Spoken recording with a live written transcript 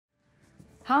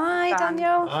Hi,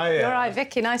 Daniel. Hi. You're right,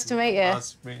 Vicky. Nice to meet you.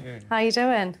 Nice to meet you. How you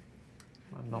doing?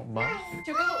 Not bad.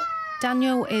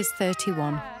 Daniel is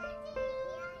 31.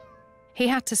 He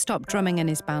had to stop drumming in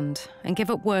his band and give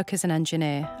up work as an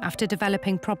engineer after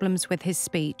developing problems with his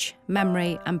speech,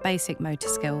 memory and basic motor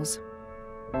skills.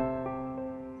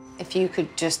 If you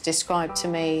could just describe to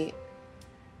me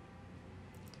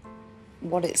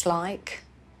what it's like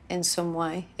in some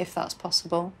way, if that's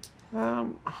possible.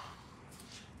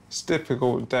 It's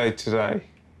difficult day to day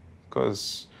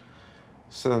because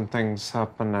certain things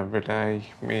happen every day.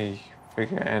 Me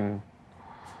forgetting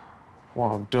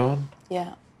what I've done.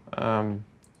 Yeah. And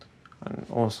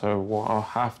also what I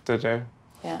have to do.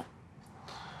 Yeah.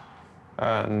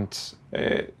 And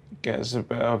it gets a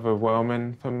bit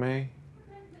overwhelming for me.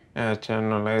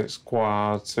 Generally, it's quite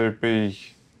hard to be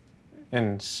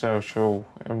in social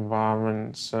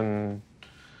environments and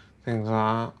things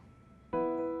like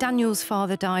that. Daniel's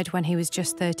father died when he was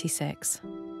just 36,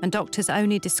 and doctors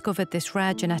only discovered this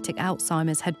rare genetic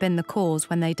Alzheimer's had been the cause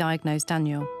when they diagnosed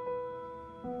Daniel.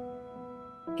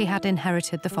 He had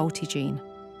inherited the faulty gene.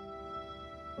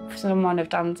 For someone of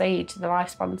Dan's age, the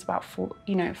lifespan's about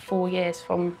 4 years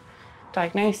from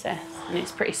diagnosis, and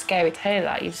it's pretty scary to hear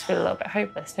that. You just feel a little bit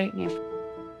hopeless, don't you?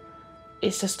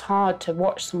 It's just hard to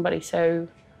watch somebody so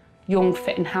young,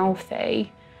 fit and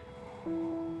healthy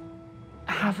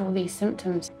have all these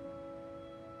symptoms.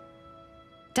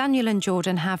 Daniel and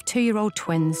Jordan have 2-year-old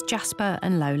twins, Jasper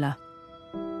and Lola.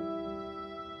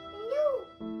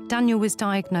 Daniel was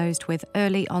diagnosed with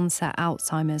early onset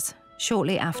Alzheimer's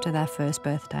shortly after their first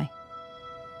birthday.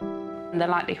 The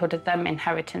likelihood of them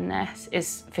inheriting this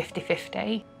is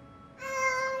 50-50.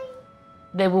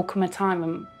 There will come a time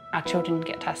when our children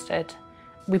get tested.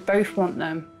 We both want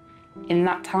them in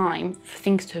that time for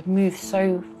things to have moved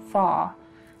so far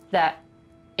that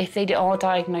if they are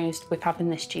diagnosed with having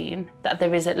this gene, that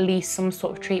there is at least some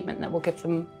sort of treatment that will give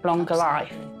them longer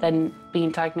life than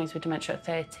being diagnosed with dementia at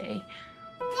 30.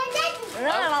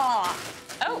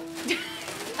 Oh!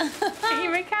 Are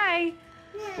you okay?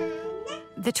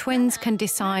 The twins can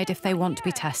decide if they want to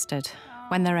be tested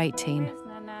when they're 18.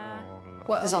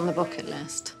 What is on the bucket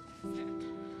list?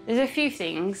 There's a few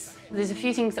things. There's a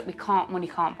few things that money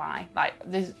can't buy. Like,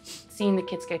 there's seeing the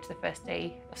kids go to the first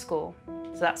day of school.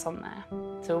 So that's on there.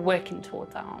 So we're working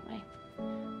towards that, aren't we?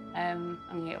 I'm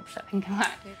going to get upset thinking about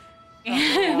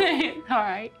it. All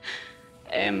right.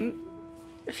 A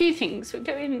few things. We're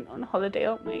going on holiday,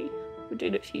 aren't we? We're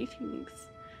doing a few things.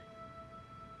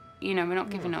 You know, we're not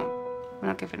giving up. We're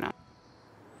not giving up.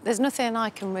 There's nothing I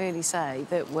can really say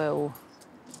that will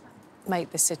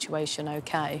make this situation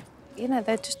okay. You know,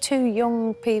 they're just two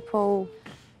young people.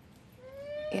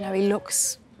 You know, he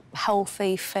looks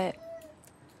healthy, fit,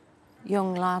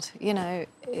 young lad. You know,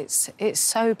 it's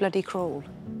so bloody cruel.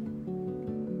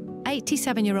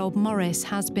 87-year-old Morris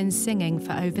has been singing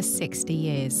for over 60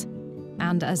 years,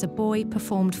 and as a boy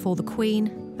performed for the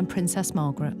Queen and Princess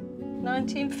Margaret.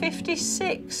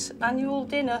 1956 annual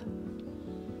dinner.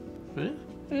 Really?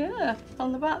 Yeah,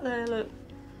 on the back there, look.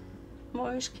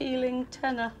 Morris Keeling,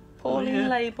 tenor. Pauline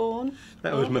Laybourne.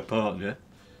 That was my partner,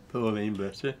 Pauline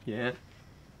Butter, yeah.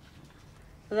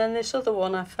 And then this other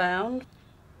one I found.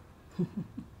 You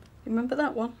remember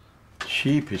that one?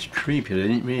 Sheep is creepy. I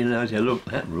didn't realise I looked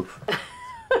that rough.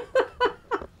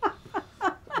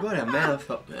 What a mouth.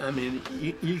 I mean,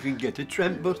 you can get a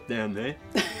tramp bus down there.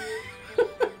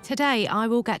 Today, I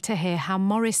will get to hear how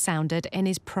Morris sounded in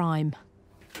his prime.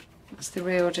 That's the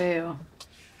real deal.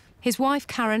 His wife,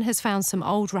 Karen, has found some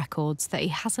old records that he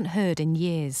hasn't heard in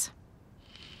years.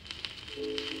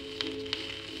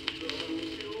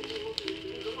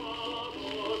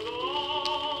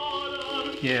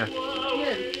 Yeah.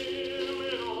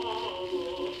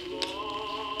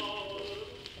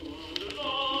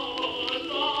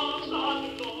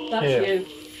 That's you.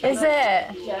 Is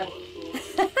it? Yeah.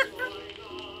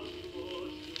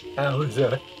 How was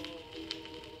that?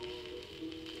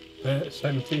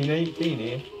 17, 18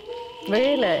 here.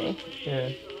 Really? Yeah.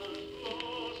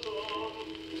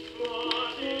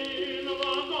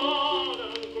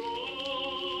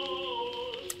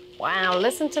 Wow,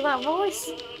 listen to that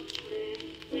voice.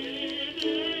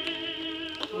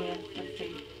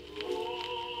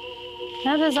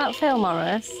 How does that feel,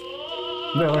 Morris?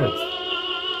 No,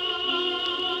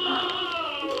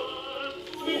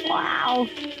 Wow.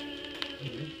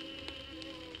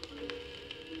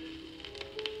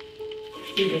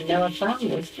 You didn't know I found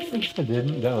this. I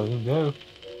didn't know.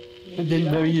 I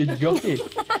didn't know you'd got it.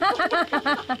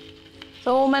 It's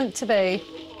all meant to be.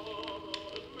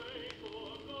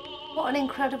 What an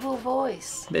incredible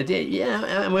voice. But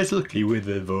yeah, I was lucky with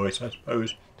the voice, I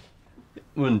suppose.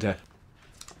 Wasn't I?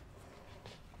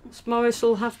 Morris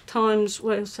will have times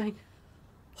where he'll say,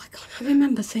 why can't I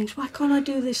remember things? Why can't I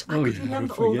do this? I can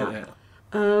remember all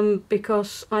that.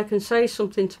 Because I can say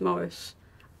something to Morris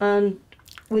and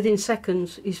within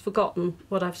seconds he's forgotten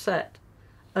what I've said.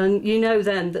 And you know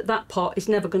then that that part is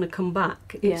never going to come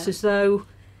back. It's as though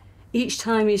each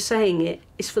time you're saying it,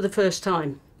 it's for the first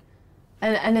time.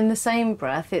 And in the same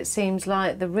breath, it seems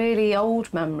like the really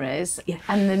old memories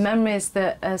and the memories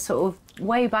that are sort of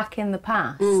way back in the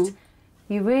past,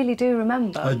 you really do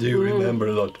remember. I do remember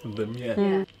a lot of them,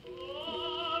 yeah.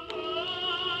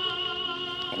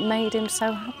 It made him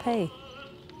so happy.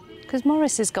 Because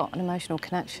Morris has got an emotional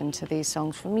connection to these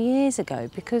songs from years ago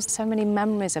because so many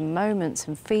memories and moments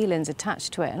and feelings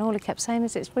attached to it, and all he kept saying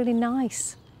is it's really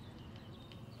nice.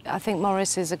 I think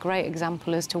Morris is a great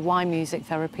example as to why music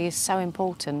therapy is so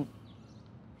important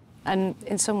and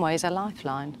in some ways a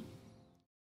lifeline.